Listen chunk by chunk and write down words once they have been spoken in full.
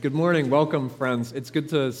Good morning. Welcome, friends. It's good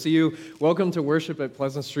to see you. Welcome to worship at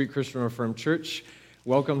Pleasant Street Christian Reformed Church.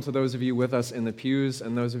 Welcome to those of you with us in the pews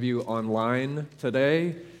and those of you online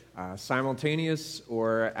today, simultaneous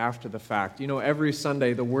or after the fact. You know, every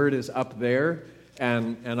Sunday the word is up there,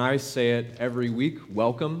 and I say it every week,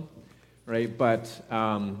 welcome, right? But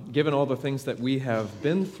given all the things that we have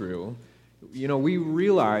been through, you know, we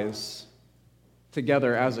realize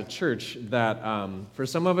together as a church that for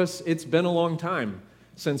some of us, it's been a long time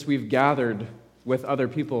since we've gathered with other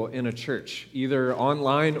people in a church, either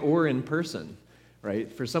online or in person,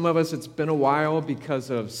 right? For some of us, it's been a while because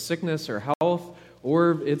of sickness or health,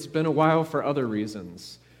 or it's been a while for other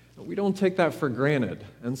reasons. We don't take that for granted.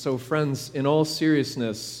 And so, friends, in all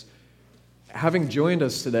seriousness, having joined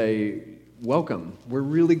us today, welcome. We're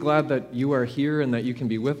really glad that you are here and that you can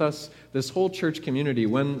be with us. This whole church community,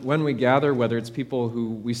 when we gather, whether it's people who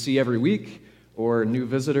we see every week, or new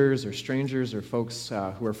visitors or strangers or folks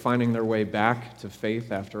who are finding their way back to faith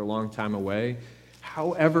after a long time away.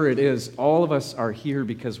 However it is, all of us are here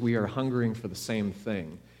because we are hungering for the same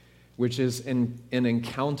thing, which is an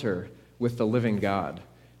encounter with the living God,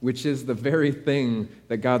 which is the very thing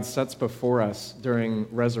that God sets before us during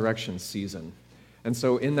resurrection season. And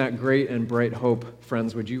so in that great and bright hope,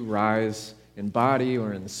 friends, would you rise in body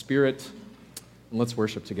or in the spirit, and let's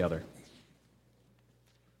worship together.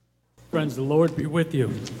 Friends, the Lord be with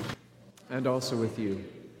you. And also with you.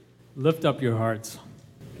 Lift up your hearts.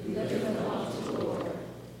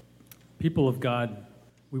 People of God,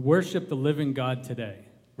 we worship the living God today.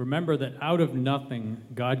 Remember that out of nothing,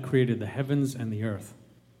 God created the heavens and the earth.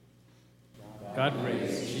 God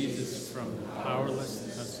raised Jesus from the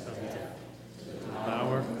powerlessness of death to the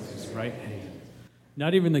power of his right hand.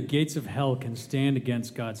 Not even the gates of hell can stand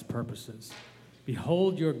against God's purposes.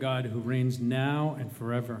 Behold your God who reigns now and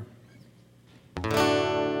forever.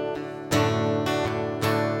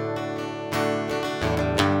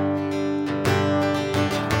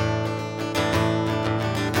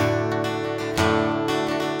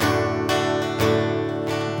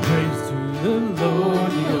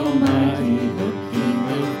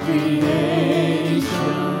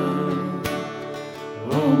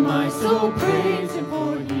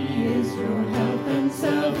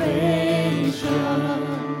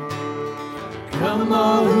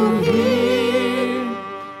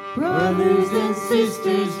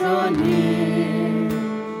 Sisters, draw near,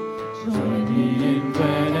 join me in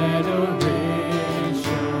glad adoration.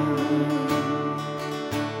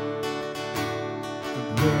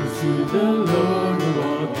 Praise to the Lord who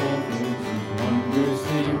all heavens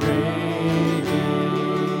wondrously reigning.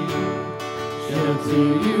 Shelter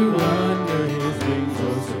you under his wings, oh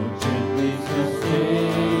so gently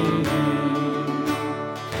sustaining.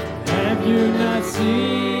 Have you not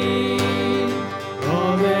seen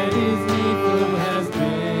all that is needful has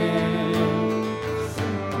been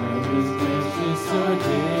sent by his precious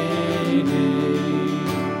ordaining?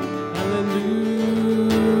 Hallelujah,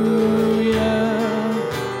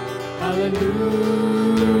 hallelujah,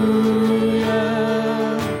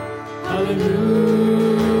 hallelujah,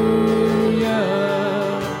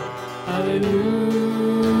 hallelujah.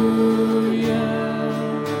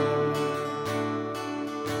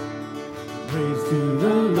 Praise to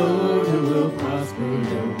the Lord who will prosper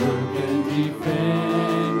your work and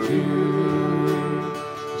defend you.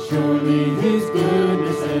 Surely his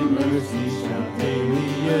goodness and mercy shall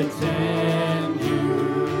daily attend you.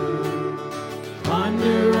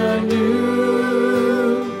 Ponder anew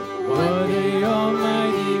what the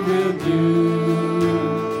Almighty will do,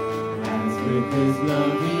 as with his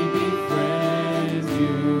love he befriends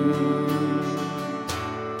you.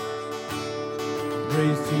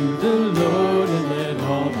 Praise to the Lord and let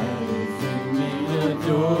all that is in me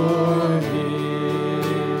adore him.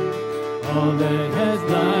 All that has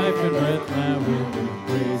life and breath now with the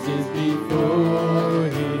praises before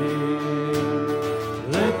him.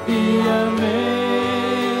 Let the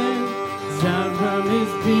amen sound from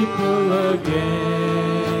his people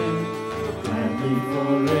again. Gladly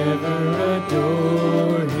forever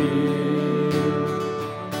adore him.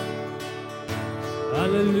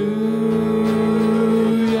 Hallelujah,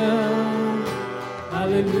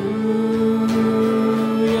 hallelujah,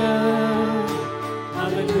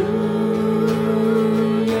 hallelujah.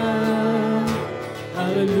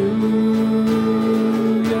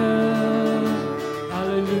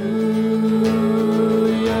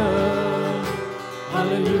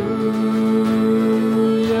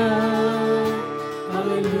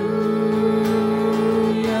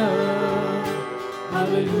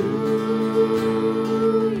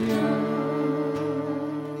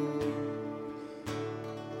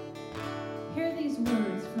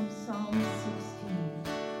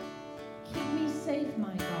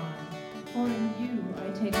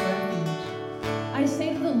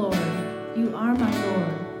 you are my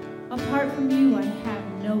Lord. Apart from you, I have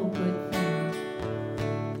no good thing.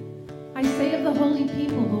 I say of the holy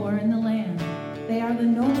people who are in the land, they are the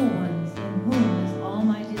noble ones in whom is all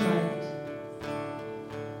my delight.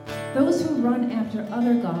 Those who run after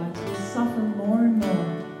other gods will suffer more and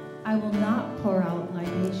more. I will not pour out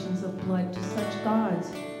libations of blood to such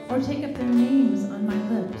gods, or take up their names on my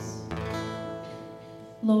lips.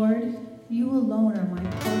 Lord, you alone are my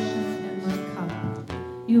portion and my cup.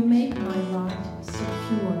 You make my lot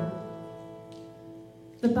secure.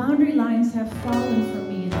 The boundary lines have fallen for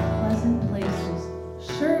me in pleasant places.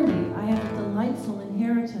 Surely I have a delightful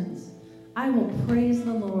inheritance. I will praise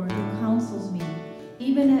the Lord who counsels me.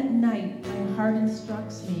 Even at night my heart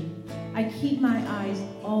instructs me. I keep my eyes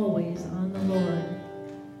always on the Lord.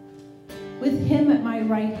 With him at my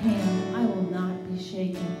right hand, I will not be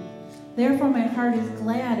shaken. Therefore my heart is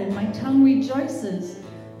glad and my tongue rejoices.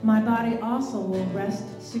 My body also will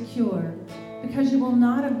rest secure, because you will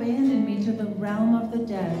not abandon me to the realm of the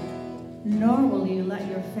dead, nor will you let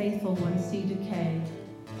your faithful one see decay.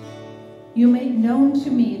 You make known to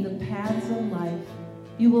me the paths of life.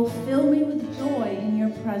 You will fill me with joy in your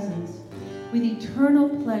presence, with eternal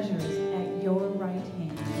pleasures at your right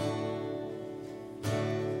hand.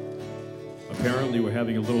 Apparently we're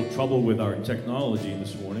having a little trouble with our technology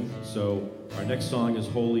this morning, so our next song is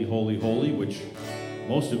Holy, Holy, Holy, which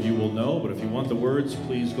most of you will know, but if you want the words,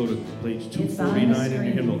 please go to page 249 in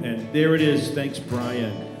your hymnal. And there it is. Thanks,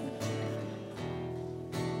 Brian.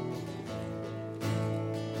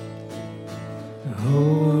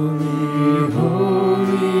 Holy,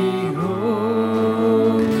 holy,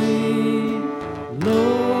 holy,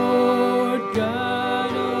 Lord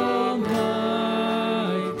God Almighty,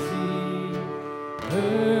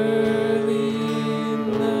 early in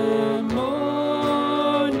the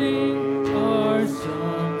morning our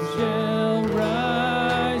songs shall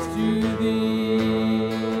rise to thee.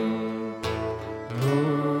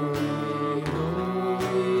 Holy,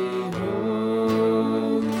 holy, holy,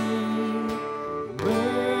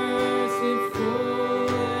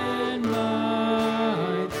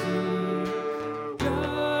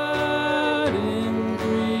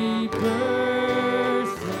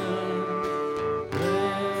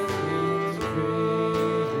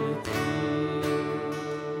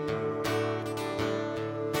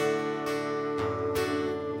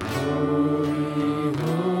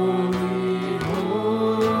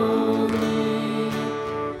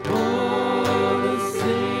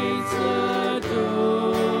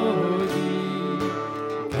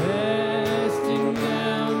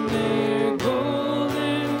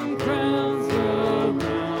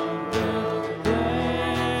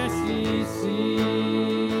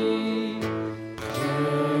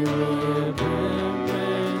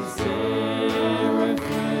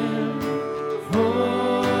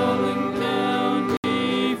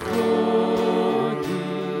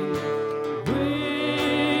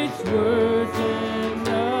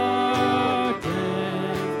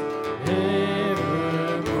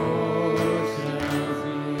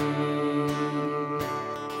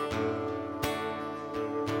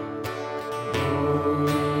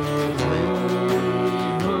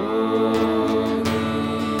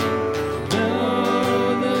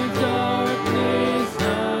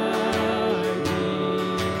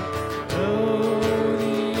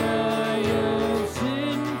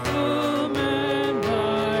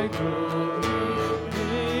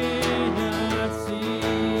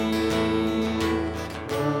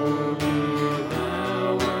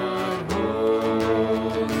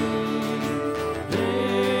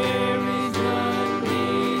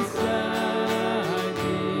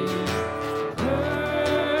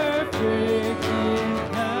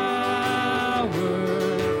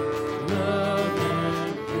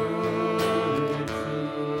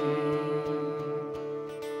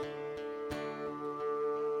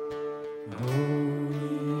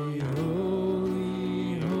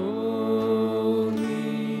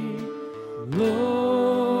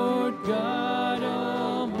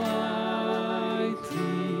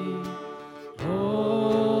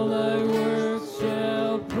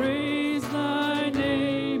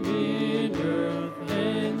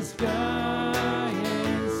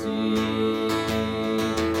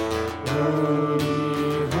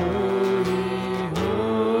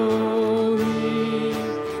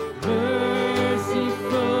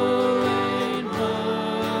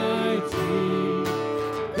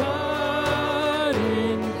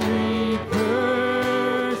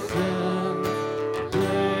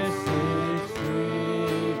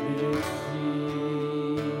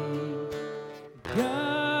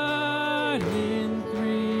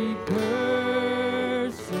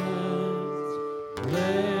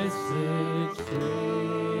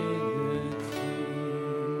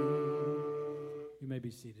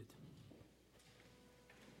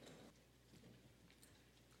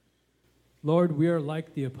 Lord, we are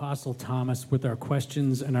like the Apostle Thomas with our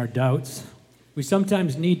questions and our doubts. We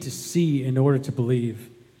sometimes need to see in order to believe.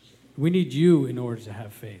 We need you in order to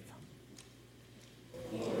have faith.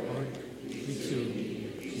 Lord, we too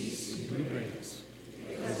need peace you bring us,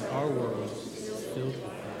 as our world is filled with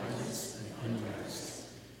violence and unrest.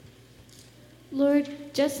 Lord,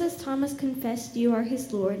 just as Thomas confessed you are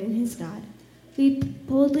his Lord and his God, we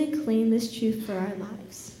boldly claim this truth for our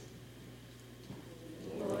lives.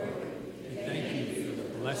 Lord, we thank you for the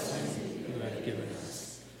blessing you have given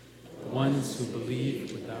us, the ones who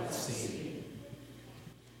believe without seeing.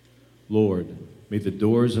 Lord, may the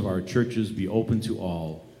doors of our churches be open to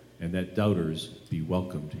all, and that doubters be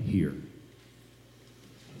welcomed here.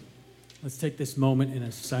 Let's take this moment in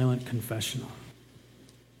a silent confessional.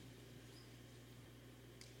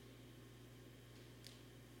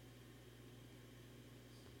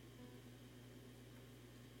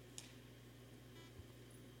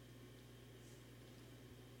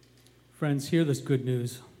 Friends, hear this good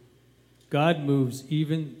news. God moves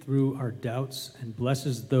even through our doubts and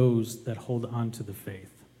blesses those that hold on to the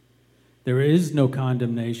faith. There is no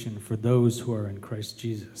condemnation for those who are in Christ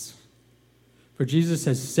Jesus. For Jesus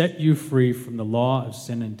has set you free from the law of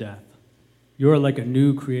sin and death. You are like a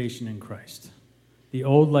new creation in Christ. The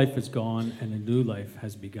old life is gone and a new life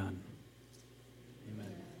has begun.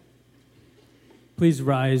 Amen. Please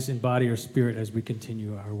rise in body or spirit as we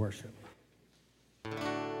continue our worship.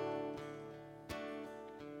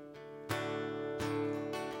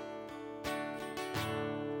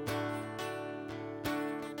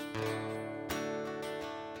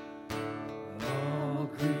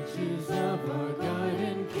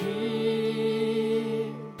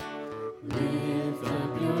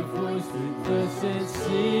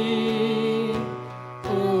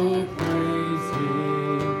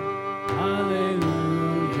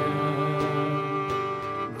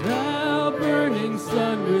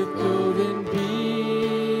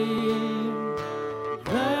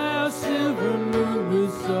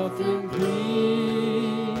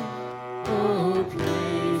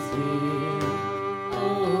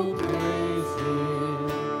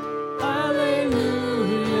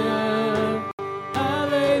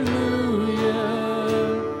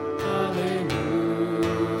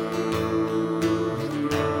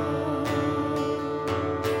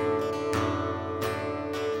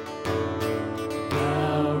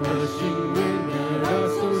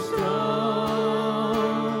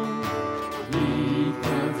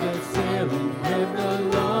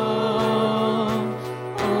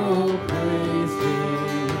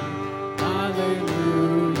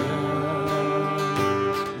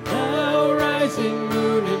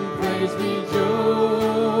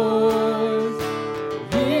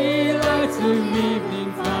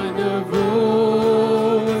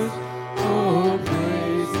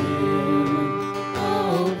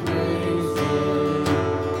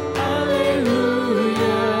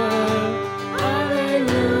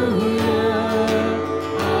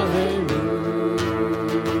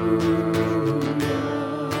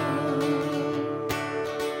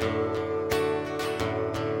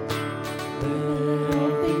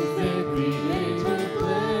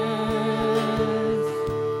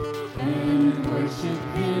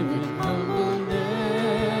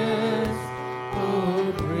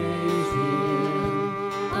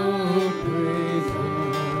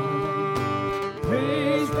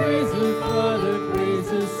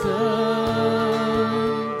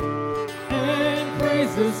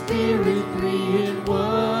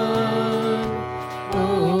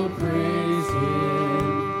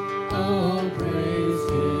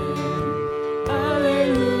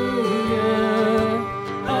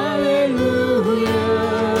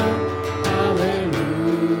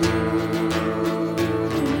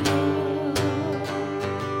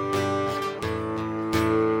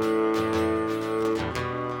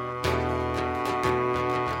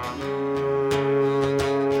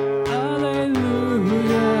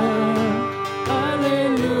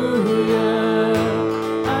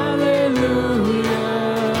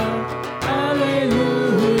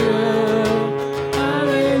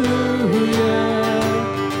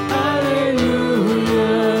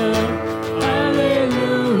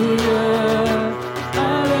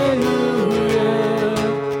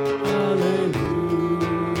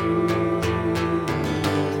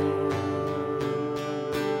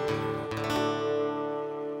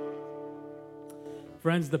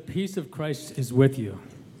 Friends, the peace of Christ is with you.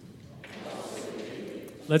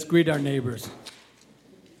 Let's greet our neighbors.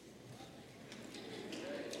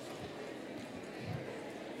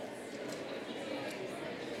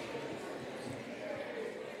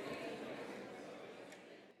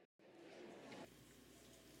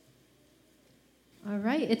 All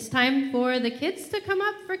right, it's time for the kids to come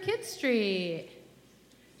up for Kid Street.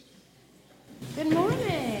 Good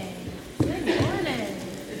morning. Good morning.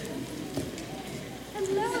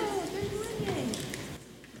 Hello, good morning.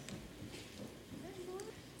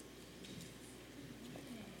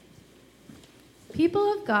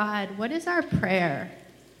 People of God, what is our prayer?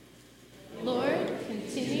 Lord,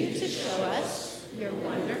 continue to show us your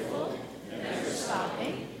wonderful, never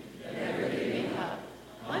stopping, never giving up,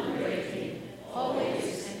 unbreaking,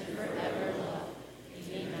 always and forever love.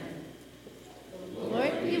 Amen. The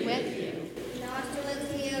Lord be with you. And also with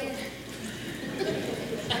you.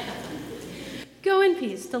 Go in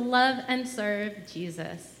peace to love and serve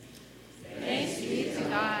Jesus. Thanks be to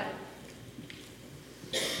God.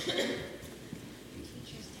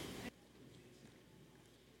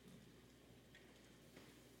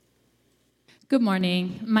 Good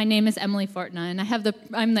morning. My name is Emily Fortna, and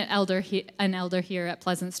I'm an elder here at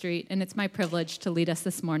Pleasant Street, and it's my privilege to lead us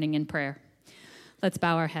this morning in prayer. Let's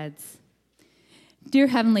bow our heads. Dear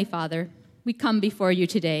Heavenly Father, we come before you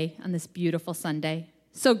today on this beautiful Sunday,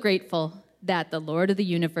 so grateful that the Lord of the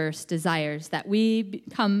universe desires that we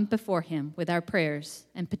come before him with our prayers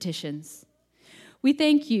and petitions. We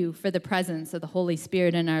thank you for the presence of the Holy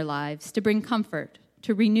Spirit in our lives to bring comfort,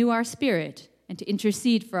 to renew our spirit, and to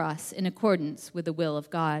intercede for us in accordance with the will of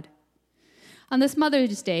God. On this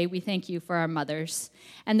Mother's Day, we thank you for our mothers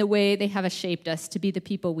and the way they have shaped us to be the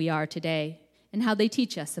people we are today and how they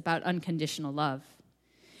teach us about unconditional love.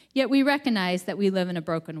 Yet we recognize that we live in a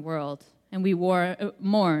broken world and we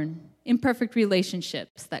mourn imperfect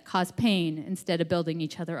relationships that cause pain instead of building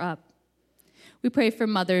each other up. We pray for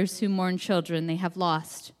mothers who mourn children they have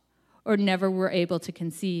lost or never were able to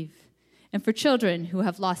conceive, and for children who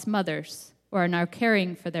have lost mothers or are now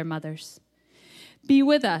caring for their mothers. Be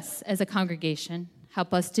with us as a congregation.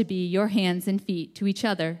 Help us to be your hands and feet to each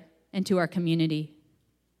other and to our community.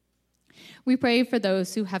 We pray for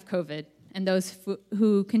those who have COVID and those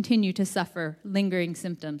who continue to suffer lingering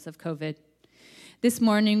symptoms of COVID. This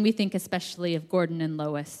morning, we think especially of Gordon and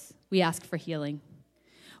Lois. We ask for healing.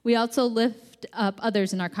 We also lift up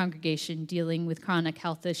others in our congregation dealing with chronic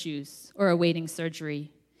health issues or awaiting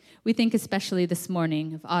surgery. We think especially this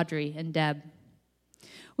morning of Audrey and Deb.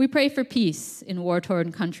 We pray for peace in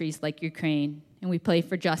war-torn countries like Ukraine, and we pray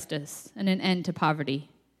for justice and an end to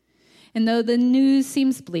poverty. And though the news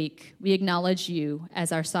seems bleak, we acknowledge you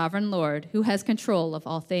as our sovereign Lord who has control of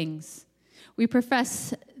all things. We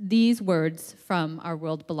profess these words from Our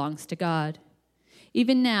World Belongs to God.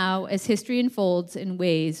 Even now, as history unfolds in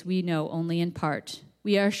ways we know only in part,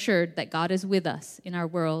 we are assured that God is with us in our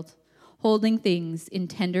world, holding things in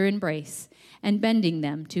tender embrace and bending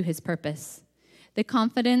them to his purpose. The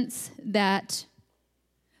confidence that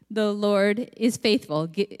the Lord is faithful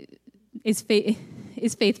gives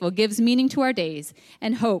meaning to our days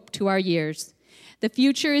and hope to our years. The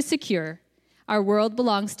future is secure. Our world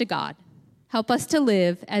belongs to God. Help us to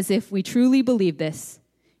live as if we truly believe this.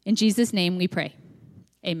 In Jesus' name we pray.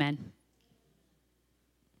 Amen.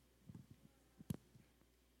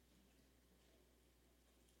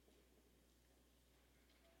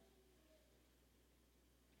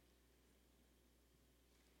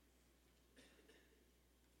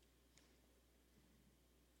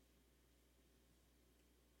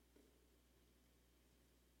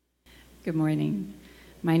 Good morning.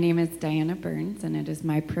 My name is Diana Burns, and it is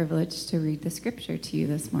my privilege to read the scripture to you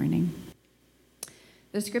this morning.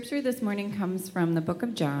 The scripture this morning comes from the book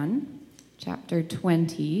of John, chapter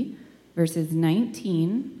 20, verses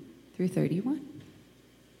 19 through 31.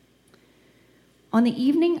 On the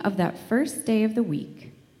evening of that first day of the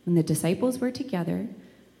week, when the disciples were together,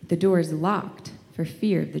 the doors locked for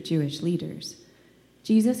fear of the Jewish leaders,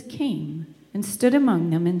 Jesus came and stood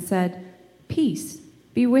among them and said, "Peace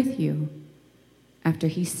be with you." After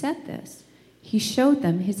he said this, he showed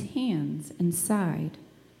them his hands and side.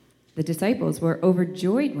 The disciples were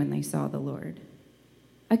overjoyed when they saw the Lord.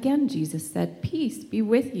 Again, Jesus said, "Peace be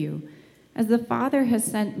with you. As the Father has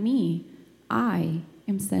sent me, I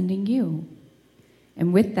am sending you."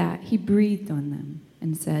 And with that, he breathed on them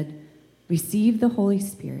and said, "Receive the Holy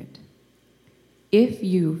Spirit. If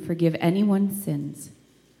you forgive anyone's sins,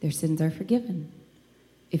 their sins are forgiven.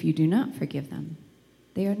 If you do not forgive them,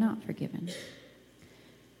 they are not forgiven."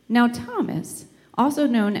 Now Thomas, also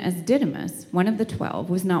known as Didymus, one of the 12,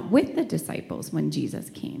 was not with the disciples when Jesus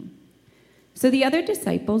came. So the other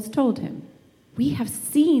disciples told him, "We have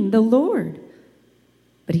seen the Lord."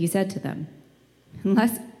 But he said to them,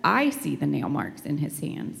 "Unless I see the nail marks in his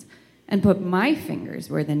hands, and put my fingers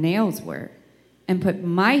where the nails were, and put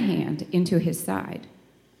my hand into his side,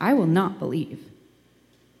 I will not believe."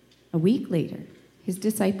 A week later, his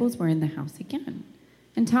disciples were in the house again,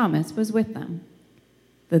 and Thomas was with them.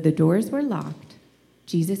 Though the doors were locked,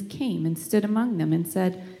 Jesus came and stood among them and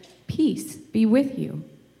said, "Peace be with you."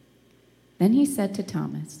 Then he said to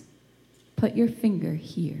Thomas, "Put your finger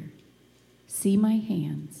here. See my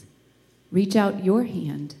hands. Reach out your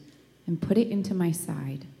hand and put it into my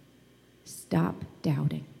side. Stop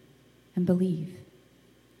doubting and believe."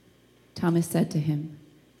 Thomas said to him,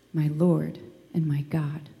 "My Lord and my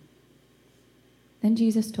God." Then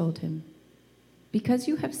Jesus told him, "Because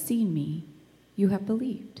you have seen me, you have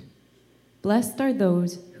believed. Blessed are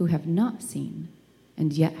those who have not seen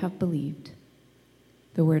and yet have believed."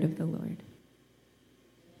 The word of the Lord.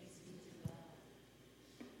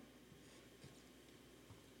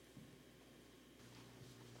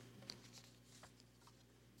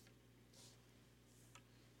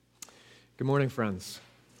 Good morning, friends.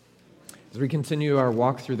 As we continue our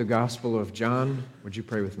walk through the Gospel of John, would you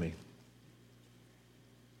pray with me?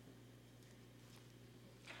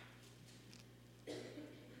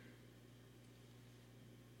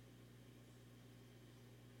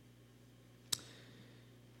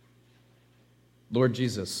 Lord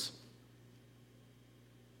Jesus,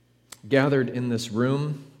 gathered in this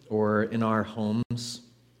room or in our homes,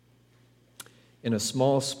 in a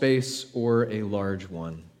small space or a large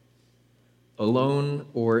one, alone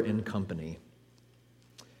or in company,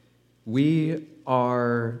 we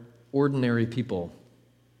are ordinary people,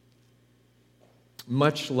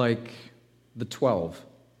 much like the 12.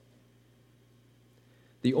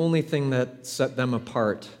 The only thing that set them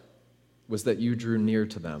apart was that you drew near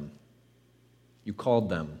to them. You called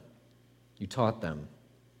them, you taught them,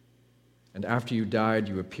 and after you died,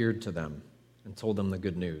 you appeared to them and told them the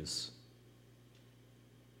good news.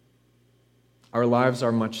 Our lives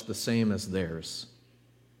are much the same as theirs.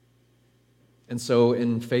 And so,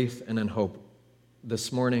 in faith and in hope,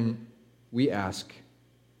 this morning we ask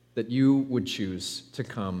that you would choose to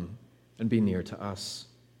come and be near to us.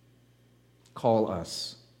 Call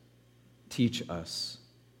us, teach us,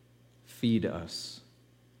 feed us,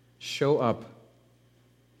 show up,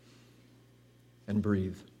 and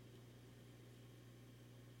breathe,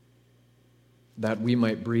 that we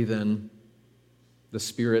might breathe in the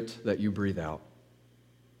Spirit that you breathe out,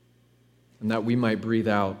 and that we might breathe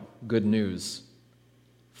out good news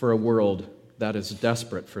for a world that is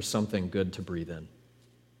desperate for something good to breathe in.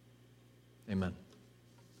 Amen.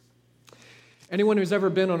 Anyone who's ever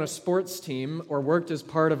been on a sports team or worked as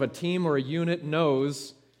part of a team or a unit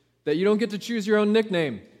knows that you don't get to choose your own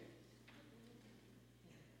nickname.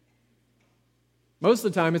 Most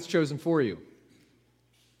of the time, it's chosen for you.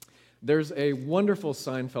 There's a wonderful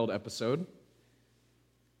Seinfeld episode.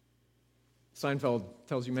 Seinfeld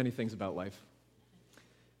tells you many things about life.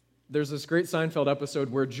 There's this great Seinfeld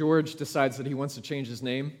episode where George decides that he wants to change his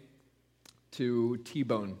name to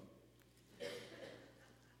T-Bone.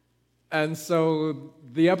 And so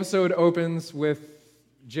the episode opens with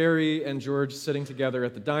Jerry and George sitting together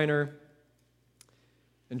at the diner.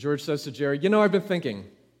 And George says to Jerry, I've been thinking.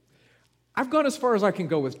 I've gone as far as I can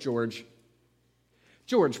go with George.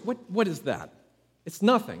 George, what is that? It's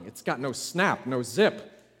nothing. It's got no snap, no zip.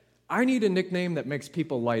 I need a nickname that makes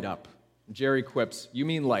people light up. Jerry quips, you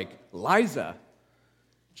mean like Liza?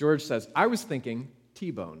 George says, I was thinking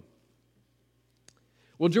T-Bone.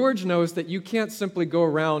 Well, George knows that you can't simply go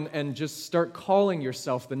around and just start calling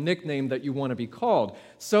yourself the nickname that you want to be called.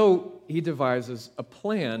 So he devises a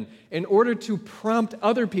plan in order to prompt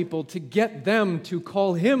other people to get them to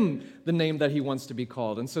call him the name that he wants to be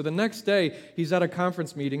called. And so the next day, he's at a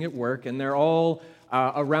conference meeting at work, and they're all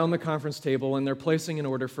around the conference table, and they're placing an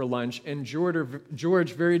order for lunch. And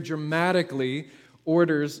George very dramatically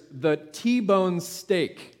orders the T-bone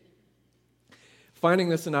steak. Finding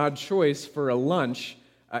this an odd choice for a lunch,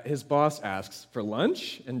 his boss asks, for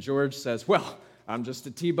lunch? And George says, well, I'm just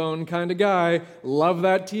a T-bone kind of guy. Love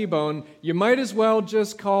that T-bone. You might as well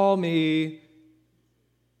just call me.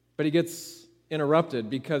 But he gets interrupted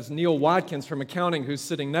because Neil Watkins from accounting, who's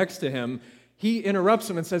sitting next to him, he interrupts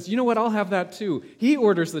him and says, you know what, I'll have that too. He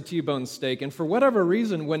orders the T-bone steak, and for whatever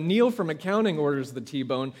reason, when Neil from accounting orders the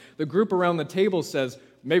T-bone, the group around the table says,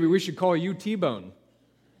 maybe we should call you T-bone.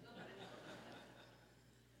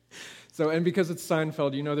 So, and because it's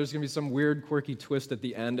Seinfeld, there's going to be some weird, quirky twist at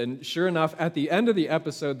the end. And sure enough, at the end of the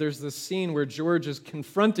episode, there's this scene where George is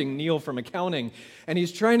confronting Neil from accounting, and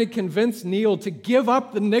he's trying to convince Neil to give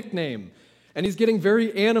up the nickname. And he's getting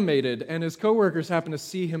very animated, and his coworkers happen to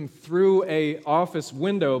see him through a office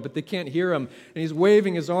window, but they can't hear him. And he's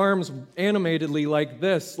waving his arms animatedly like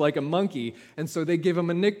this, like a monkey. And so they give him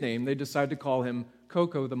a nickname. They decide to call him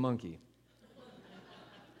Coco the Monkey.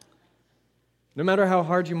 No matter how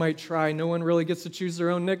hard you might try, no one really gets to choose their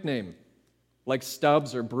own nickname. like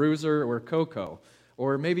Stubbs or Bruiser or Coco,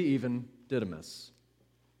 or maybe even Didymus,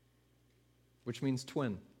 which means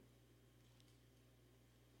twin.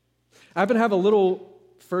 I happen to have a little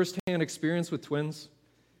first-hand experience with twins,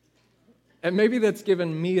 and maybe that's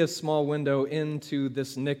given me a small window into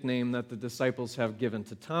this nickname that the disciples have given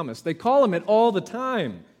to Thomas. They call him it all the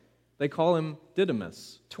time. They call him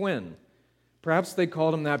Didymus, twin. Perhaps they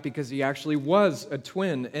called him that because he actually was a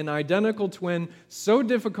twin, an identical twin, so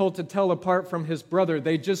difficult to tell apart from his brother,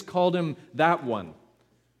 they just called him that one,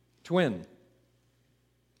 twin.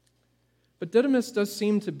 But Didymus does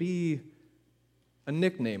seem to be a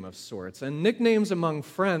nickname of sorts, and nicknames among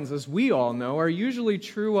friends, as we all know, are usually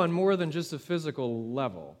true on more than just a physical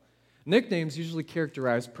level. Nicknames usually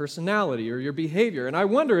characterize personality or your behavior, and I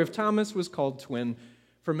wonder if Thomas was called twin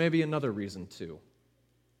for maybe another reason too.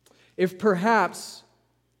 If perhaps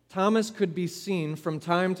Thomas could be seen from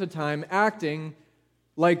time to time acting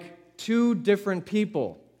like two different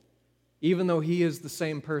people, even though he is the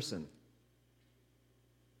same person,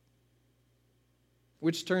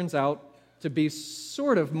 which turns out to be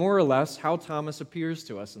sort of more or less how Thomas appears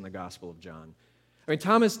to us in the Gospel of John. I mean,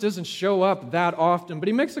 Thomas doesn't show up that often, but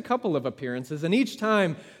he makes a couple of appearances, and each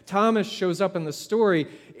time Thomas shows up in the story,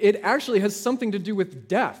 it actually has something to do with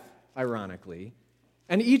death, ironically.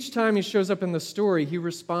 And each time he shows up in the story, he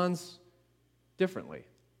responds differently.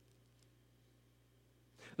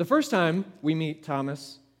 The first time we meet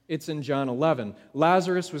Thomas, it's in John 11.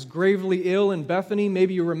 Lazarus was gravely ill in Bethany.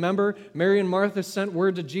 Maybe you remember. Mary and Martha sent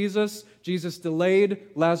word to Jesus. Jesus delayed.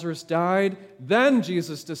 Lazarus died. Then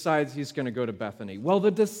Jesus decides he's going to go to Bethany. Well,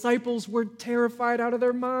 the disciples were terrified out of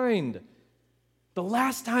their mind. The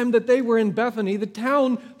last time that they were in Bethany,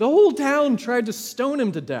 the whole town tried to stone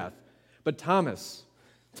him to death. But Thomas,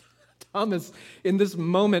 in this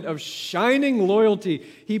moment of shining loyalty,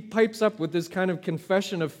 he pipes up with this kind of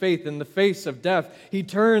confession of faith in the face of death. He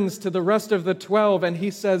turns to the rest of the 12 and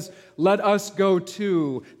he says, "Let us go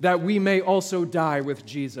too, that we may also die with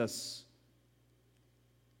Jesus."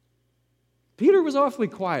 Peter was awfully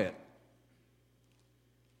quiet.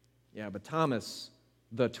 Yeah, but Thomas,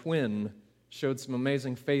 the twin, showed some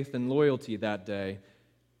amazing faith and loyalty that day.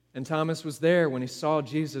 And Thomas was there when he saw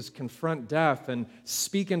Jesus confront death and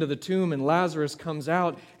speak into the tomb, and Lazarus comes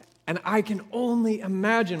out. And I can only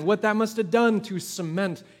imagine what that must have done to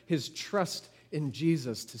cement his trust in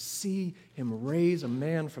Jesus, to see him raise a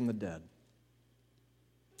man from the dead.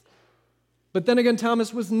 But then again,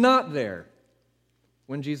 Thomas was not there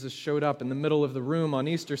when Jesus showed up in the middle of the room on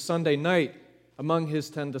Easter Sunday night among his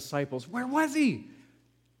 10 disciples. Where was he?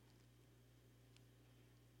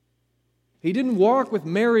 He didn't walk with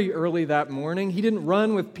Mary early that morning. He didn't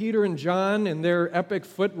run with Peter and John in their epic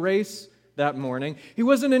foot race that morning. He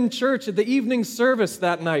wasn't in church at the evening service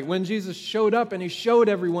that night when Jesus showed up and he showed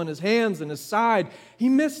everyone his hands and his side. He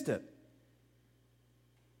missed it.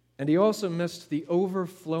 And he also missed the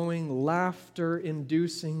overflowing,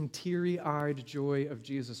 laughter-inducing, teary-eyed joy of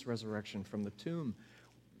Jesus' resurrection from the tomb.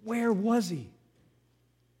 Where was he?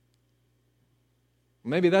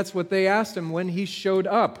 Maybe that's what they asked him when he showed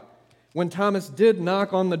up. When Thomas did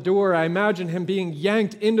knock on the door, I imagine him being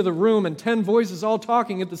yanked into the room and 10 voices all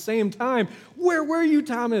talking at the same time. "Where were you,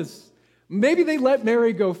 Thomas?" Maybe they let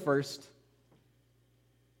Mary go first.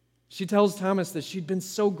 She tells Thomas that she'd been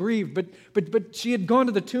so grieved, but she had gone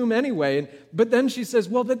to the tomb anyway. But then she says,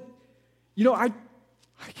 I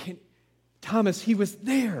can't. Thomas, he was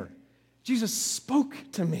there. Jesus spoke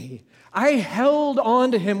to me. I held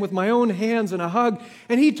on to him with my own hands in a hug,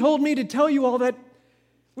 and he told me to tell you all that.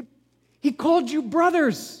 He called you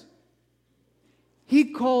brothers.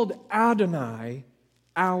 He called Adonai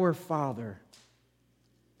our Father.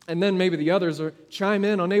 And then maybe the others chime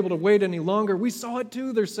in, unable to wait any longer. "We saw it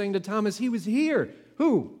too," they're saying to Thomas. "He was here."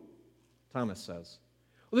 Who? Thomas says.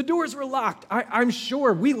 "Well, the doors were locked. I'm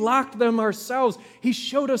sure. We locked them ourselves. He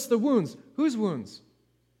showed us the wounds." Whose wounds?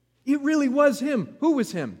 It really was him. Who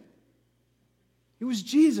was him? It was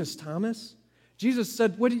Jesus, Thomas. Jesus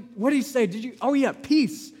said, what did he say? Oh yeah,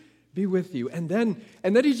 peace be with you. And then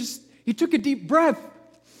he took a deep breath.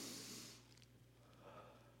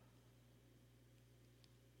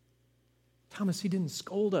 Thomas, he didn't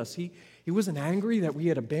scold us. He wasn't angry that we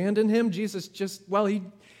had abandoned him. Jesus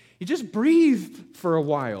he just breathed for a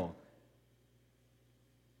while.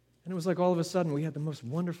 And it was like all of a sudden we had the most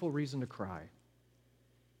wonderful reason to cry.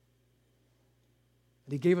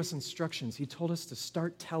 And he gave us instructions. He told us to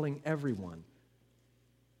start telling everyone.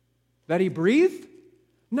 That he breathed?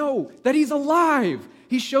 No, that he's alive.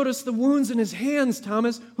 He showed us the wounds in his hands,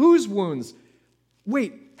 Thomas. Whose wounds?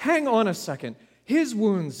 Wait, hang on a second. His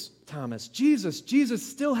wounds, Thomas. Jesus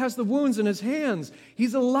still has the wounds in his hands.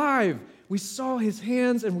 He's alive. We saw his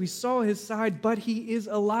hands and we saw his side, but he is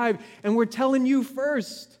alive. And we're telling you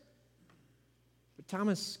first. But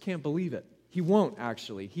Thomas can't believe it. He won't,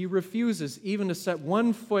 actually. He refuses even to set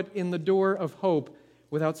one foot in the door of hope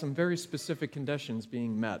without some very specific conditions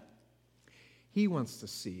being met. He wants to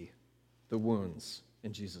see the wounds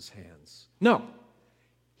in Jesus' hands. No.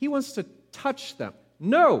 He wants to touch them.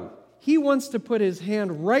 No. He wants to put his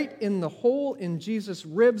hand right in the hole in Jesus'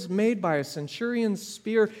 ribs made by a centurion's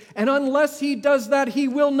spear. And unless he does that, he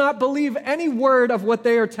will not believe any word of what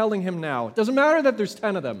they are telling him now. It doesn't matter that there's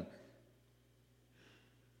 10 of them.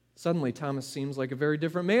 Suddenly, Thomas seems like a very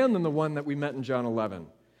different man than the one that we met in John 11.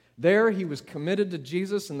 There, he was committed to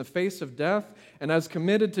Jesus in the face of death, and as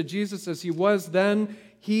committed to Jesus as he was then,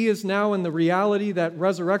 he is now in the reality that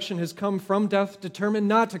resurrection has come from death, determined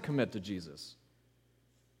not to commit to Jesus.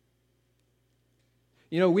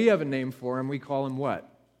 You know, we have a name for him. We call him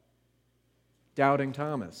what? Doubting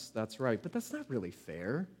Thomas. That's right. But that's not really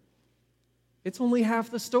fair. It's only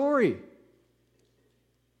half the story.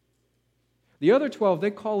 The other 12,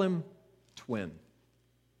 they call him twin.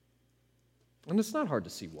 And it's not hard to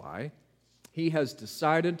see why. He has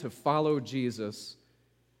decided to follow Jesus,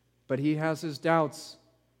 but he has his doubts.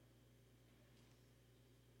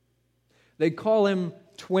 They call him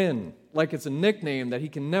twin, like it's a nickname that he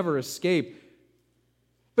can never escape.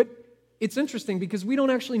 But it's interesting because we don't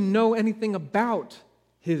actually know anything about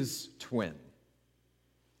his twin.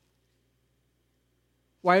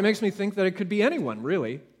 Why, it makes me think that it could be anyone,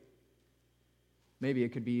 really. Maybe it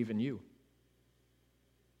could be even you.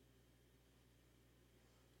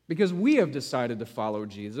 Because we have decided to follow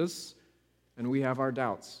Jesus, and we have our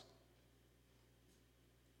doubts.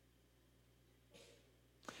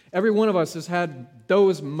 Every one of us has had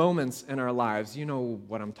those moments in our lives. You know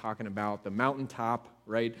what I'm talking about, the mountaintop,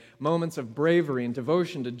 right? Moments of bravery and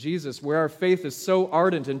devotion to Jesus where our faith is so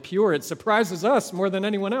ardent and pure, it surprises us more than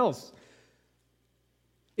anyone else.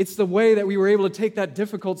 It's the way that we were able to take that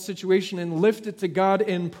difficult situation and lift it to God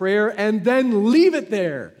in prayer and then leave it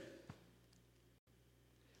there.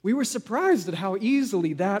 We were surprised at how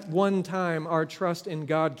easily that one time our trust in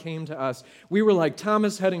God came to us. We were like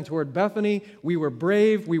Thomas heading toward Bethany. We were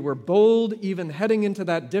brave. We were bold, even heading into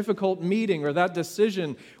that difficult meeting or that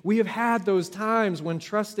decision. We have had those times when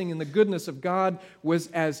trusting in the goodness of God was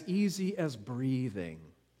as easy as breathing.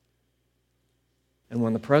 And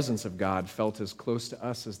when the presence of God felt as close to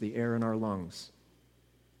us as the air in our lungs.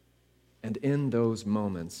 And in those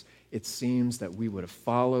moments, it seems that we would have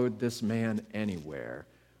followed this man anywhere,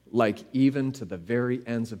 like even to the very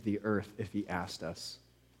ends of the earth if he asked us.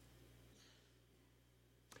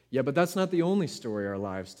 Yeah, but that's not the only story our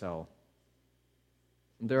lives tell.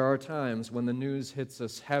 There are times when the news hits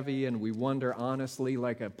us heavy and we wonder honestly,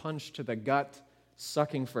 like a punch to the gut,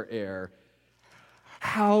 sucking for air,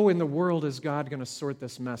 how in the world is God going to sort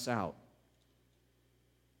this mess out?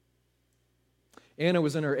 Anna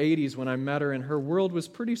was in her 80s when I met her, and her world was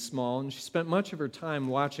pretty small, and she spent much of her time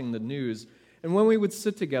watching the news. And when we would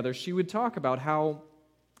sit together, she would talk about how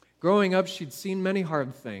growing up she'd seen many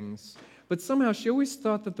hard things, but somehow she always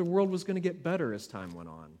thought that the world was going to get better as time went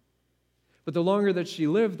on. But the longer that she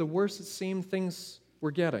lived, the worse it seemed things were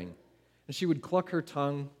getting. And she would cluck her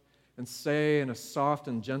tongue and say in a soft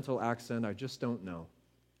and gentle accent, "I just don't know.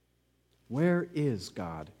 Where is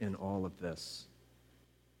God in all of this?"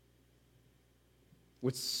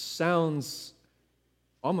 Which sounds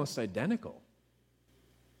almost identical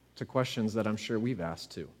to questions that I'm sure we've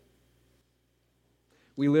asked too.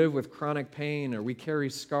 We live with chronic pain, or we carry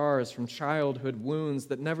scars from childhood wounds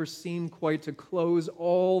that never seem quite to close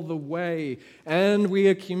all the way, and we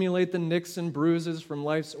accumulate the nicks and bruises from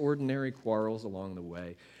life's ordinary quarrels along the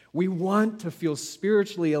way. We want to feel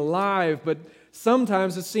spiritually alive, but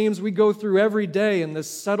sometimes it seems we go through every day in this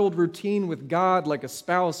settled routine with God like a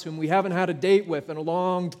spouse whom we haven't had a date with in a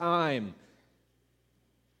long time.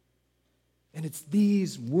 And it's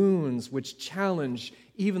these wounds which challenge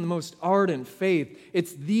even the most ardent faith.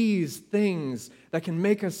 It's these things that can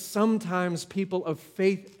make us sometimes people of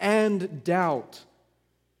faith and doubt.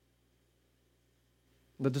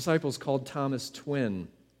 The disciples called Thomas twin.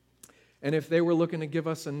 And if they were looking to give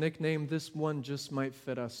us a nickname, this one just might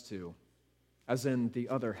fit us too, as in the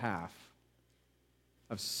other half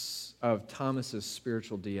of Thomas's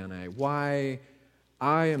spiritual DNA. Why?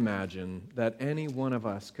 I imagine that any one of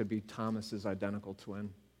us could be Thomas's identical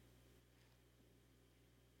twin.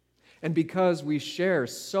 And because we share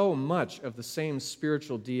so much of the same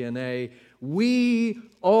spiritual DNA, we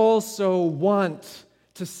also want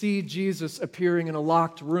to see Jesus appearing in a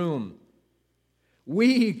locked room.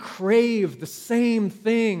 We crave the same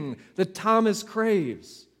thing that Thomas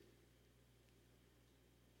craves.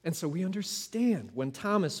 And so we understand when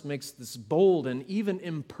Thomas makes this bold and even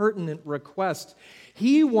impertinent request.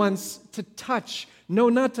 He wants to touch, no,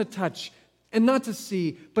 not to touch and not to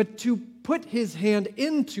see, but to put his hand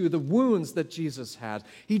into the wounds that Jesus had.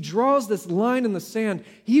 He draws this line in the sand.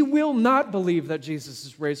 He will not believe that Jesus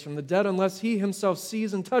is raised from the dead unless he himself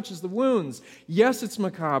sees and touches the wounds. Yes, it's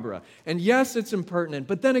macabre, and yes, it's impertinent.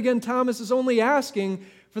 But then again, Thomas is only asking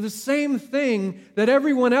for the same thing that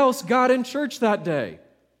everyone else got in church that day.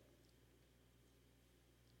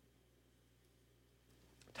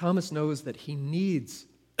 Thomas knows that he needs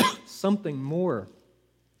something more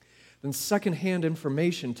than secondhand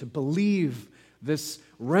information to believe this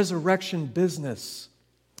resurrection business.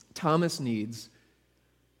 Thomas needs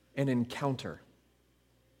an encounter.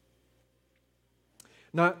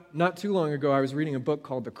 Not too long ago, I was reading a book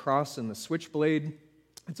called The Cross and the Switchblade.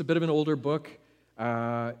 It's a bit of an older book.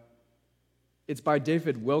 It's by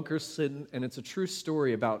David Wilkerson, and it's a true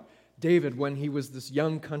story about David when he was this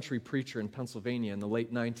young country preacher in Pennsylvania in the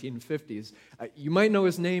late 1950s. You might know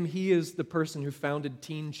his name. He is the person who founded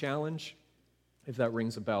Teen Challenge, if that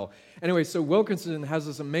rings a bell. Anyway, so Wilkerson has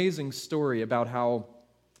this amazing story about how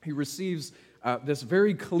he receives this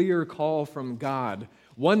very clear call from God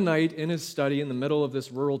one night in his study in the middle of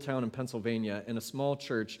this rural town in Pennsylvania in a small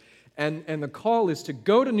church. And the call is to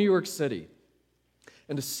go to New York City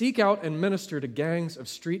and to seek out and minister to gangs of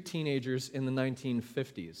street teenagers in the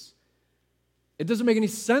 1950s. It doesn't make any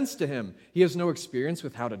sense to him. He has no experience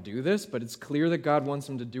with how to do this, but it's clear that God wants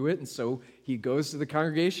him to do it, and so he goes to the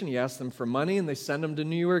congregation, he asks them for money, and they send him to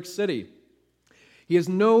New York City. He has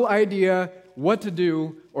no idea what to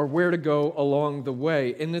do or where to go along the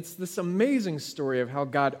way, and it's this amazing story of how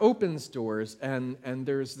God opens doors, and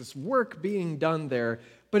there's this work being done there,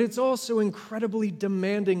 but it's also incredibly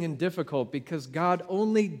demanding and difficult because God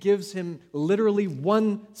only gives him literally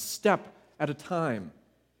one step at a time.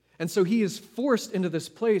 And so he is forced into this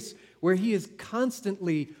place where he is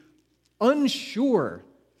constantly unsure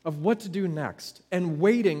of what to do next and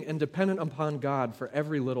waiting and dependent upon God for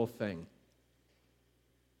every little thing.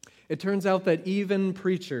 It turns out that even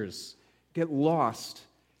preachers get lost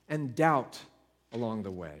and doubt along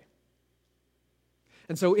the way.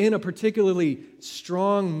 And so in a particularly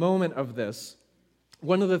strong moment of this,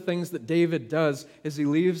 one of the things that David does is he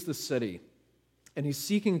leaves the city. And he's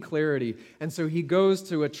seeking clarity. And so he goes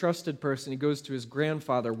to a trusted person. He goes to his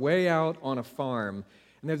grandfather way out on a farm.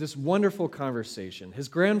 And they have this wonderful conversation. His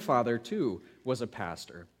grandfather, too, was a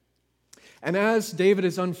pastor. And as David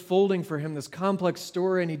is unfolding for him this complex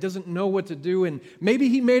story and he doesn't know what to do, and maybe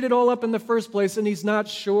he made it all up in the first place and he's not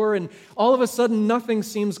sure, and all of a sudden nothing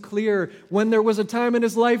seems clear when there was a time in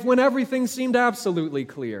his life when everything seemed absolutely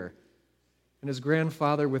clear. And his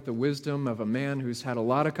grandfather, with the wisdom of a man who's had a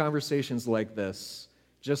lot of conversations like this,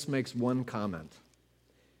 just makes one comment.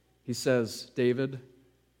 He says, "David,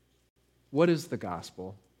 what is the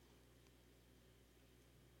gospel?"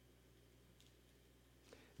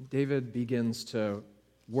 David begins to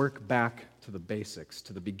work back to the basics,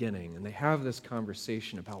 to the beginning, and they have this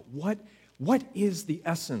conversation about what is the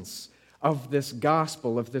essence of this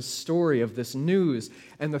gospel, of this story, of this news.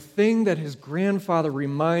 And the thing that his grandfather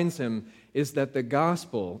reminds him is that the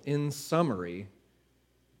gospel, in summary,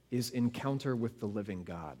 is encounter with the living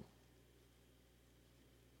God.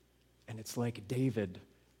 And it's like David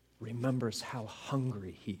remembers how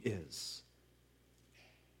hungry he is,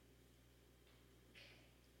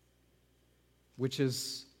 which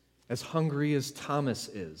is as hungry as Thomas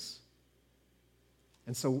is.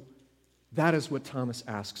 And so that is what Thomas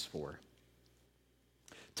asks for.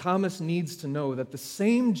 Thomas needs to know that the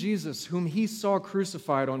same Jesus whom he saw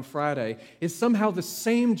crucified on Friday is somehow the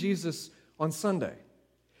same Jesus on Sunday.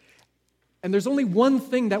 And there's only one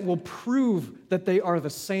thing that will prove that they are the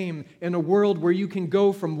same in a world where you can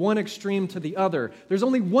go from one extreme to the other. There's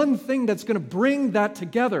only one thing that's going to bring that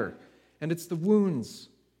together, and it's the wounds.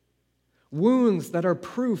 Wounds that are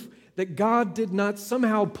proof that God did not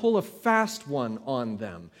somehow pull a fast one on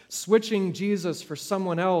them, switching Jesus for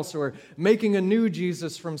someone else or making a new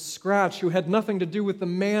Jesus from scratch who had nothing to do with the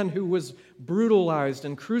man who was brutalized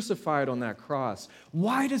and crucified on that cross.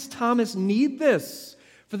 Why does Thomas need this?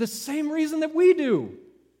 For the same reason that we do.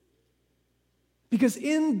 Because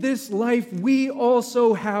in this life, we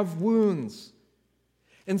also have wounds.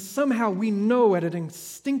 And somehow we know at an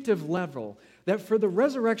instinctive level that for the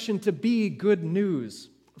resurrection to be good news,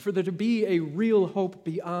 for there to be a real hope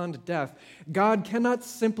beyond death, God cannot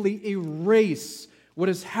simply erase what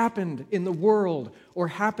has happened in the world or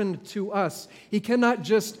happened to us. He cannot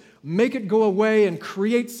just make it go away and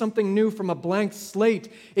create something new from a blank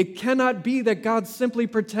slate. It cannot be that God simply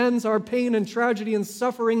pretends our pain and tragedy and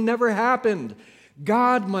suffering never happened.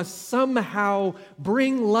 God must somehow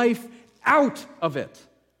bring life out of it.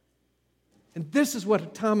 And this is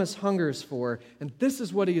what Thomas hungers for, and this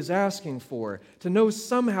is what he is asking for, to know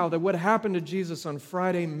somehow that what happened to Jesus on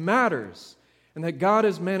Friday matters, and that God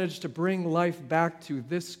has managed to bring life back to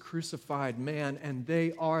this crucified man, and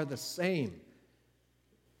they are the same.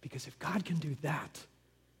 Because if God can do that,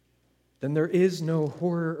 then there is no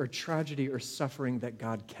horror or tragedy or suffering that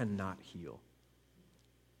God cannot heal.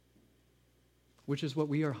 Which is what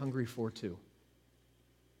we are hungry for too.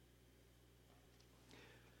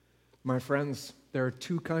 My friends, there are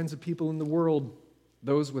two kinds of people in the world,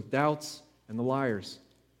 those with doubts and the liars.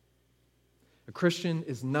 A Christian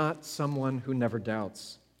is not someone who never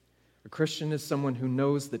doubts. A Christian is someone who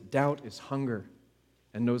knows that doubt is hunger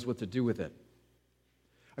and knows what to do with it.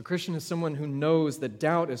 A Christian is someone who knows that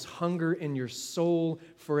doubt is hunger in your soul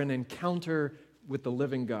for an encounter with the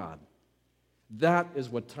living God. That is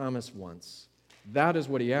what Thomas wants. That is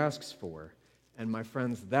what he asks for. And my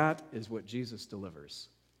friends, that is what Jesus delivers.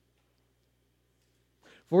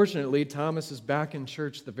 Fortunately, Thomas is back in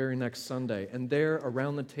church the very next Sunday, and there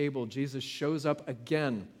around the table, Jesus shows up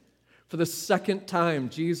again. For the second time,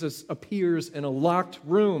 Jesus appears in a locked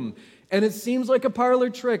room, and it seems like a parlor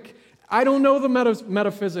trick. I don't know the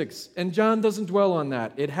metaphysics, and John doesn't dwell on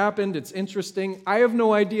that. It happened, it's interesting. I have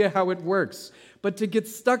no idea how it works, but to get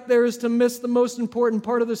stuck there is to miss the most important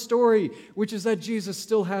part of the story, which is that Jesus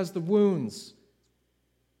still has the wounds.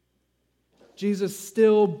 Jesus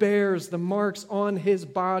still bears the marks on his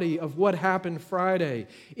body of what happened Friday.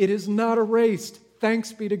 It is not erased,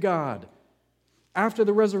 thanks be to God. After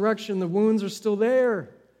the resurrection, the wounds are still there.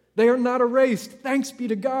 They are not erased, thanks be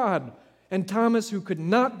to God. And Thomas, who could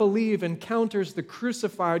not believe, encounters the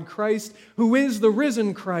crucified Christ, who is the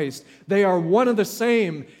risen Christ. They are one and the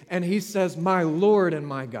same. And he says, "My Lord and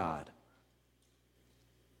my God."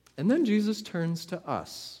 And then Jesus turns to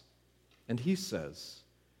us, and he says,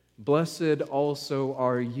 "Blessed also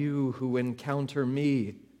are you who encounter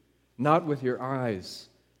me, not with your eyes,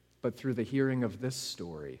 but through the hearing of this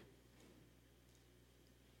story."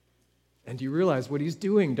 And you realize what he's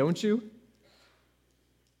doing, don't you?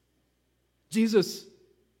 Jesus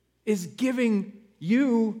is giving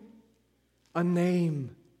you a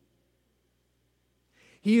name.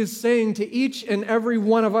 He is saying to each and every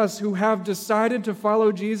one of us who have decided to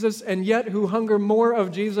follow Jesus and yet who hunger more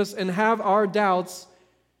of Jesus and have our doubts,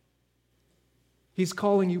 he's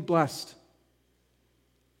calling you blessed.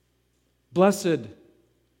 Blessed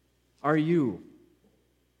are you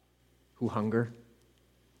who hunger,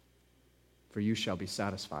 for you shall be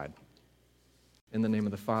satisfied. In the name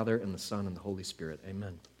of the Father, and the Son, and the Holy Spirit,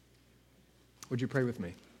 amen. Would you pray with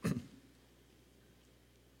me?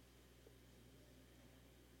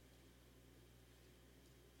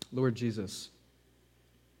 Lord Jesus,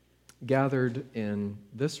 gathered in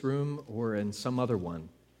this room or in some other one,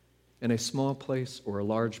 in a small place or a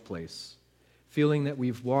large place, feeling that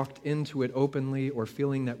we've walked into it openly or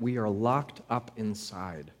feeling that we are locked up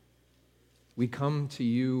inside, we come to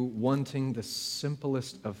you wanting the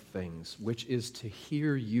simplest of things, which is to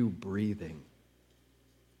hear you breathing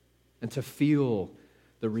and to feel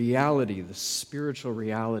the reality, the spiritual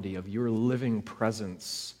reality of your living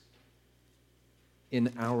presence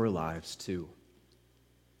in our lives too.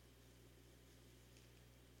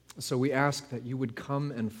 So we ask that you would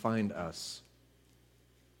come and find us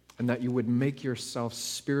and that you would make yourself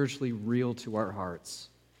spiritually real to our hearts,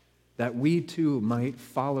 that we too might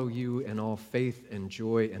follow you in all faith and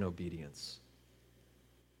joy and obedience.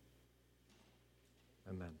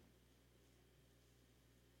 Amen.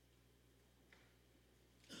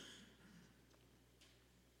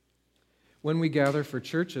 When we gather for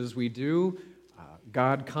churches, we do.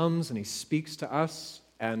 God comes and he speaks to us,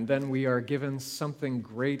 and then we are given something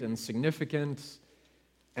great and significant,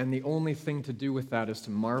 and the only thing to do with that is to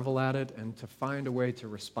marvel at it and to find a way to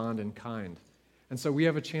respond in kind. And so we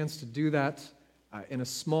have a chance to do that in a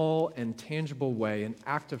small and tangible way, an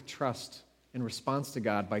act of trust in response to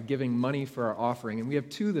God by giving money for our offering. And we have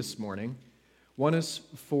two this morning. One is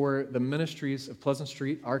for the ministries of Pleasant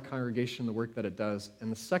Street, our congregation, the work that it does. And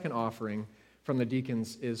the second offering from the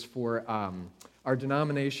deacons is for our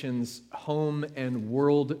denomination's home and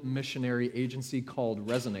world missionary agency called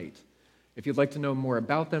Resonate. If you'd like to know more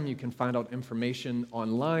about them, you can find out information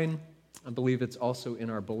online. I believe it's also in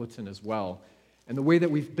our bulletin as well. And the way that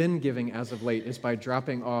we've been giving as of late is by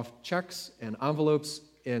dropping off checks and envelopes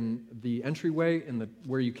in the entryway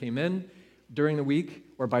where you came in during the week,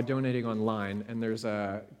 or by donating online. And there's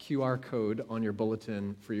a QR code on your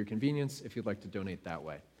bulletin for your convenience if you'd like to donate that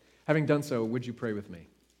way. Having done so, would you pray with me?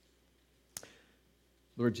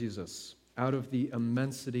 Lord Jesus, Out of the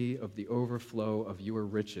immensity of the overflow of your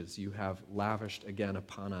riches, you have lavished again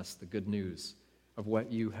upon us the good news of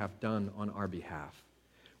what you have done on our behalf.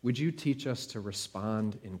 Would you teach us to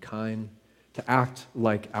respond in kind, to act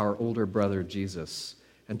like our older brother Jesus,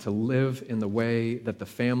 and to live in the way that the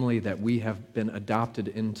family that we have been adopted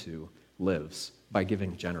into lives, by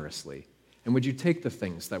giving generously? And would you take the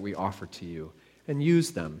things that we offer to you and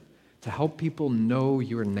use them to help people know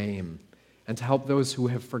your name, and to help those who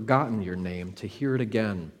have forgotten your name to hear it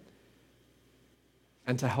again,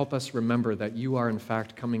 and to help us remember that you are in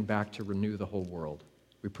fact coming back to renew the whole world.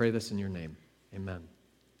 We pray this in your name. Amen.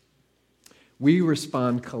 We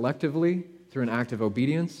respond collectively through an act of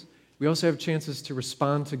obedience. We also have chances to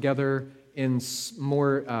respond together in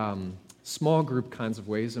more small group kinds of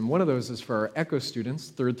ways, and one of those is for our ECHO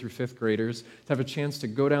students, 3rd through 5th graders, to have a chance to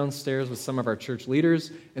go downstairs with some of our church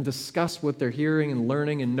leaders and discuss what they're hearing and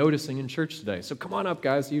learning and noticing in church today. So come on up,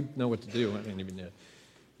 guys. You know what to do. I didn't even know.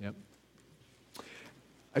 Yep.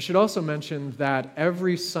 I should also mention that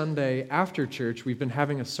every Sunday after church, we've been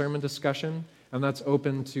having a sermon discussion, and that's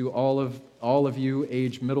open to all of you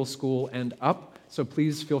age middle school and up. So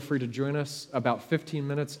please feel free to join us about 15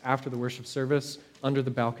 minutes after the worship service under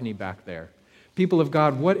the balcony back there. People of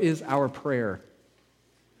God, what is our prayer?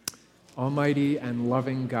 Almighty and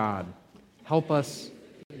loving God, help us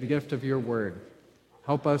the gift of your word.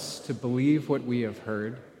 Help us to believe what we have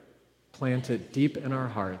heard, plant it deep in our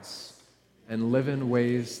hearts, and live in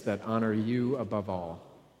ways that honor you above all.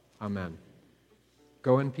 Amen.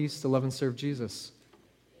 Go in peace to love and serve Jesus.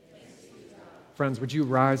 Friends, would you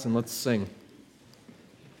rise and let's sing.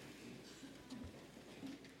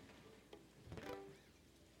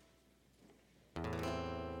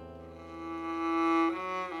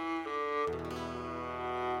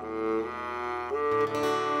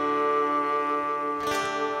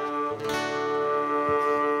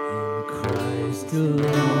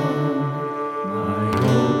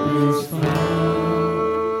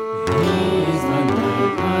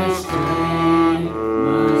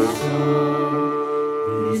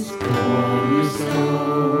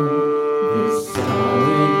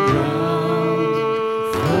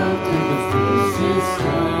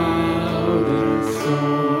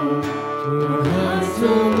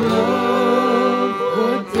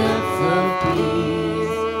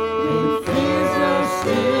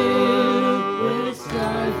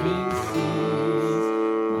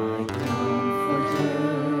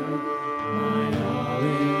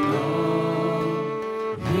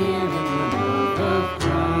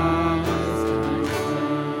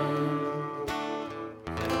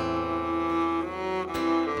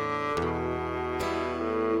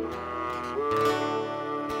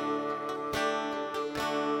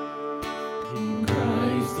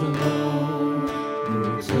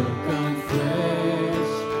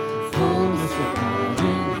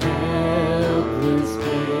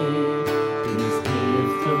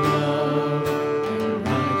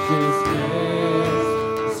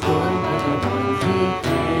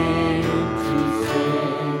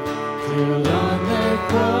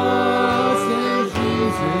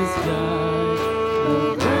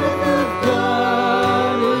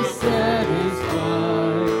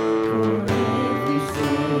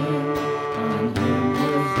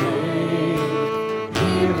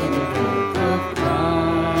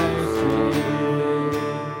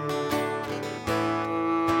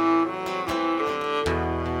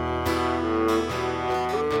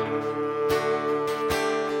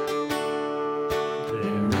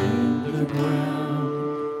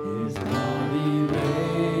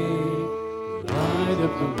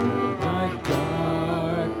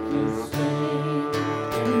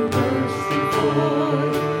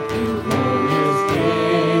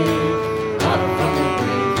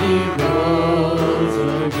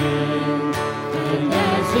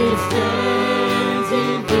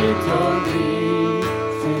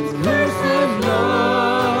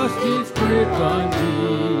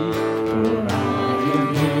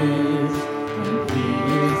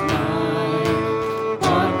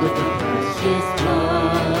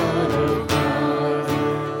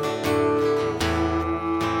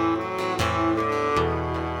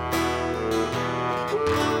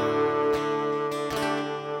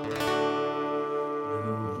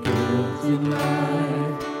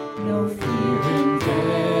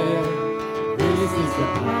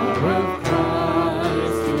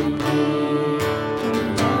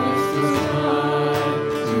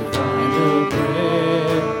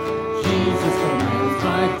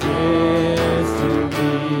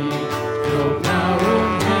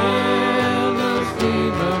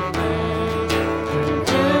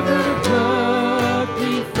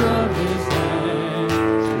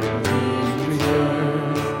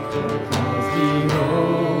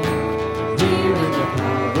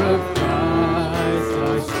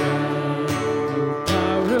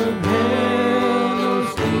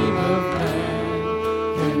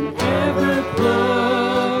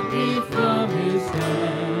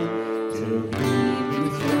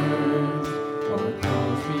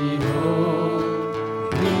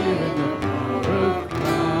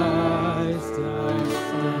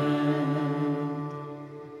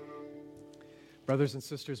 brothers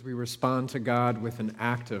and sisters, we respond to God with an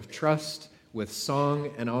act of trust, with song,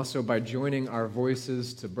 and also by joining our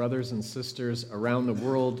voices to brothers and sisters around the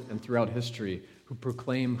world and throughout history who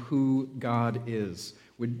proclaim who God is.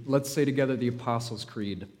 Let's say together the Apostles'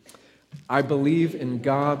 Creed. I believe in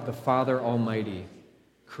God the Father Almighty,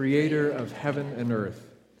 creator of heaven and earth.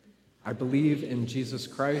 I believe in Jesus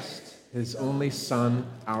Christ, his only Son,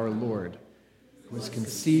 our Lord, who was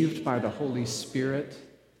conceived by the Holy Spirit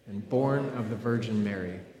and born of the Virgin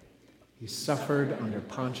Mary. He suffered under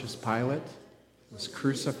Pontius Pilate, was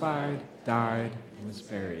crucified, died, and was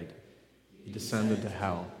buried. He descended to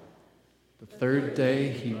hell. The third day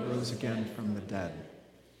he rose again from the dead,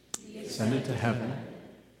 ascended to heaven,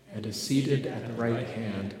 and is seated at the right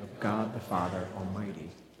hand of God the Father Almighty.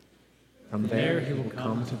 From there he will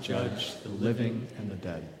come to judge the living and the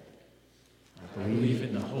dead. I believe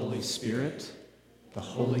in the Holy Spirit, the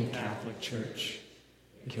Holy Catholic Church,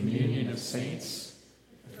 the communion of saints,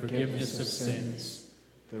 the forgiveness of sins,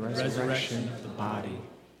 the resurrection of the body,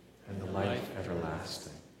 and the life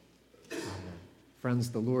everlasting. Amen.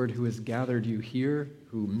 Friends, the Lord who has gathered you here,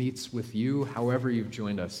 who meets with you however you've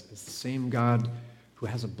joined us, is the same God who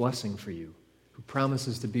has a blessing for you, who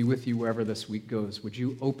promises to be with you wherever this week goes. Would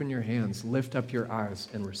you open your hands, lift up your eyes,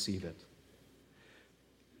 and receive it?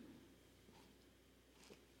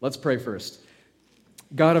 Let's pray first.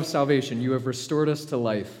 God of salvation, you have restored us to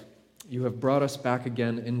life. You have brought us back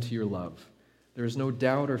again into your love. There is no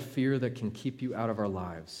doubt or fear that can keep you out of our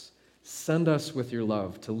lives. Send us with your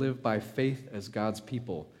love to live by faith as God's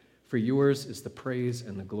people, for yours is the praise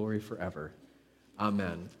and the glory forever.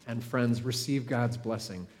 Amen. And friends, receive God's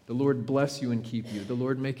blessing. The Lord bless you and keep you. The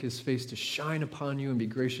Lord make his face to shine upon you and be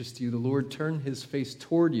gracious to you. The Lord turn his face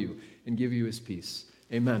toward you and give you his peace.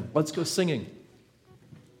 Amen. Let's go singing.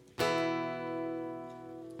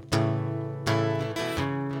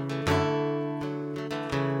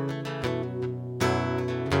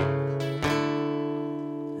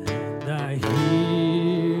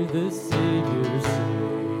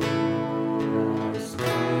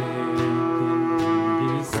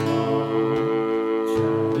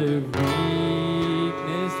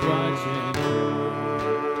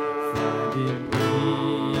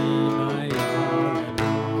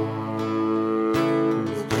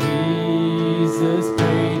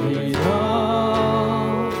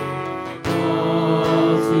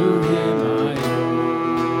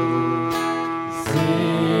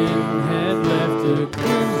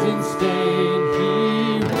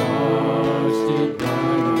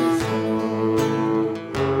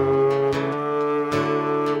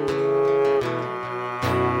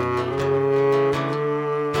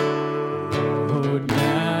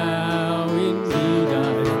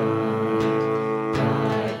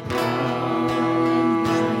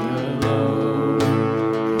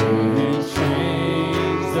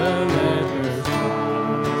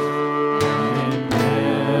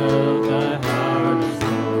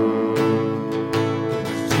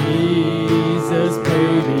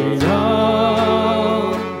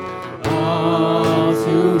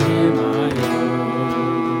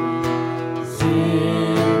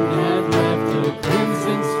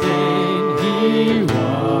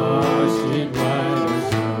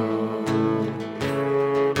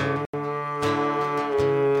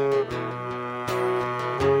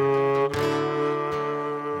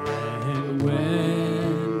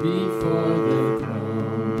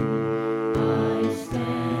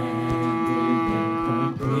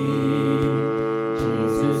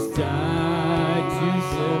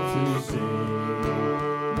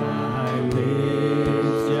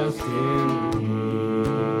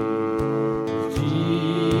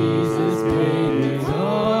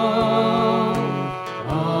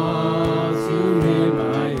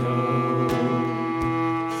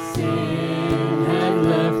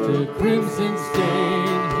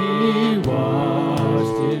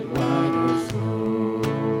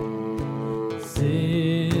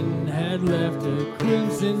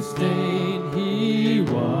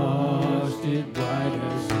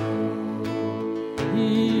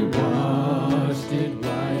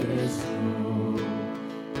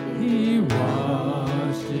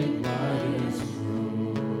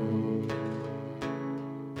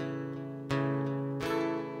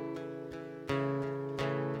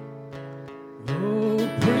 Oh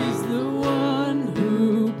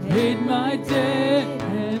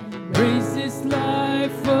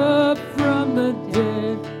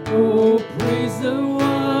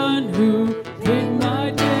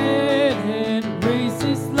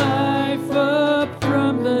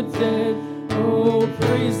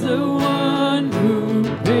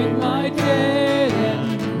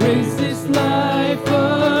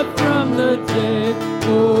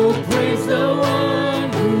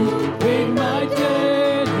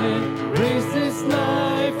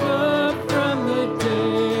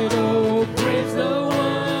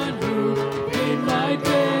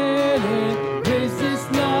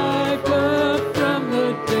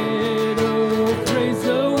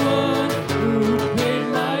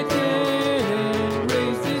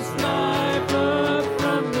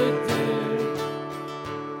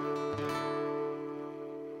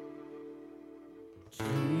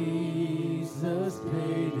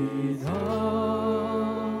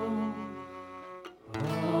all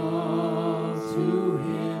to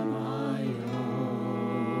him I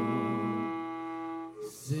owe.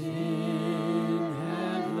 Sin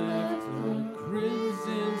had left a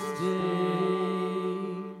crimson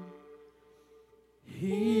stain.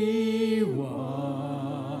 He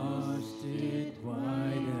washed it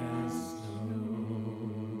white as snow.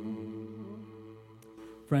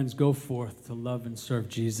 Friends, go forth to love and serve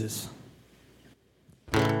Jesus.